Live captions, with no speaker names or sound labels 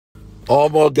Oh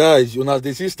my guys, you know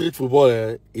they see street football,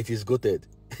 it is goated.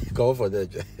 Come on for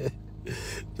that.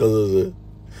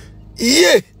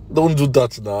 Yeah, don't do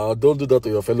that now. Don't do that to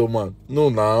your fellow man. No,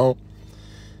 now.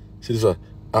 See this one.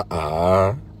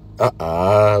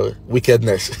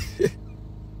 Wickedness.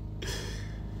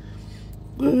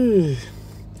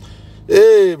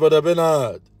 Hey, Brother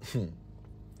Bernard.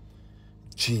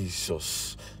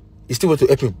 Jesus. He still want to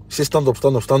help him. Say, stand up,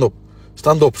 stand up, stand up.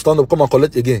 Stand up, stand up. Come and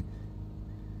collect again.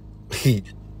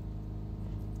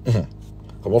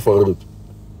 Come on for it.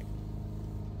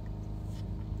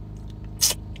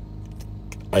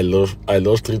 I love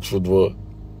street football.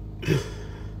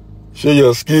 Show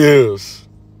your skills.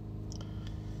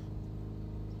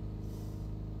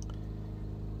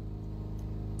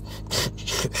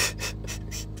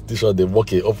 This one they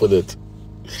mock it up with it.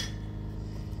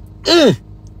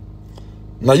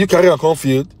 Now you carry on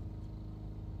confused.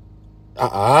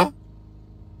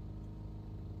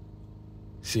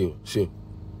 See you.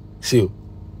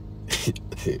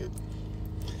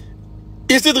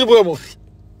 It's the dribble.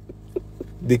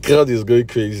 The crowd is going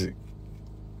crazy.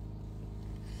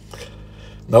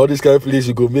 Now this kind of place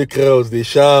you go make crowds, they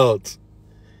shout.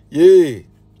 Yeah.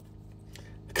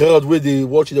 Crowd where they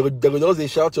watch it, they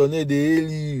shout your name, they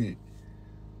hail you.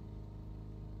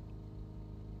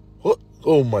 What?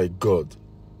 Oh my God.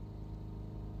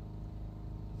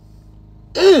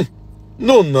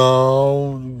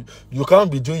 No, you can't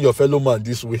be doing your fellow man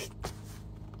this way.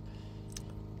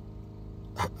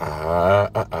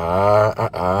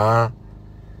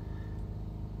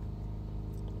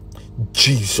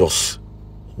 Jesus.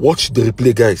 Watch the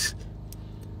replay, guys.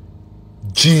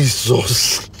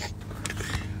 Jesus.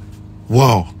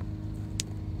 Wow.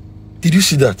 Did you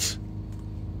see that?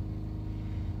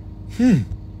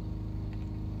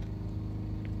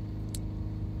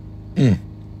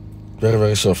 Very,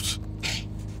 very soft.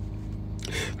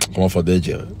 Come on for that,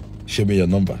 Cher. Show me your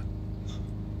number.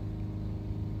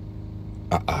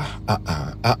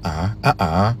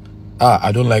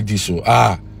 I don't like this. So,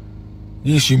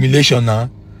 this humiliation now.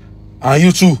 And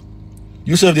you too.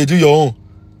 You said they do your own.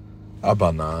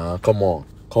 Nah, come on.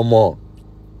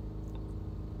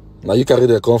 Now you carry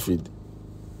the conflict.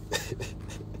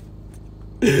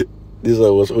 This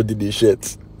one was holding the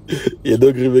shirt. You don't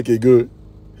agree, make it good.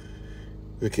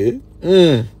 Okay.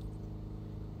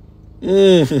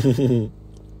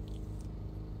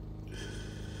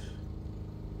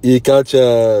 He catch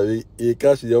the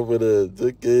opponent.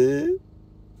 Okay.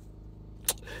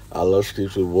 I love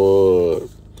street football.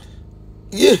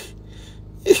 Yeah.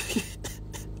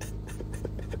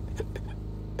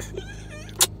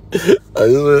 I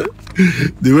swear,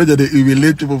 the way that they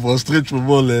humiliate people for street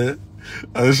football,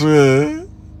 I swear.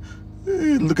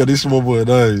 Look at this small boy.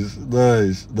 Nice.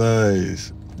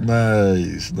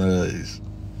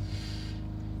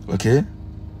 Okay.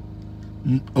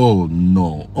 Oh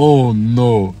no.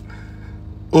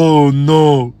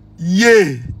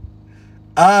 Yeah.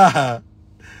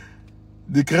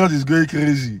 The crowd is going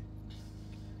crazy.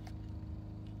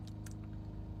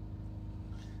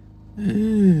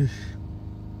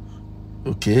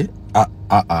 Okay.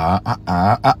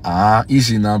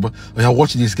 Easy now, but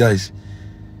watch these guys.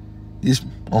 This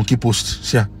monkey post.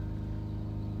 See,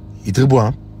 he dribble,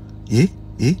 huh?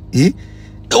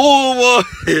 Oh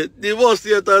boy, the most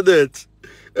internet.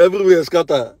 Everywhere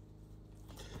scatter.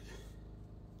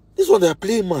 This one they are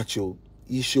playing match, yo.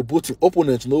 He should both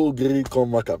opponent no great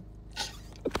come back up.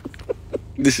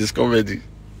 This is comedy.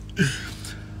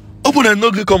 Opponent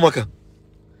no great come back up.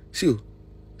 See.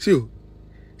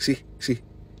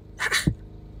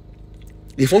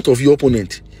 In front of your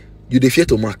opponent, you dey fear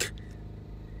to mark.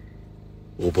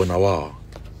 Oh, but now wow.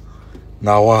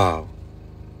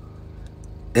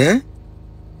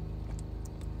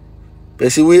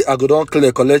 Person way I go down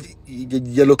collect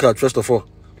yellow card first of all.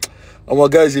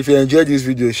 Guys, if you enjoyed this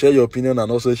video, share your opinion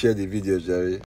and also share the video, Jerry.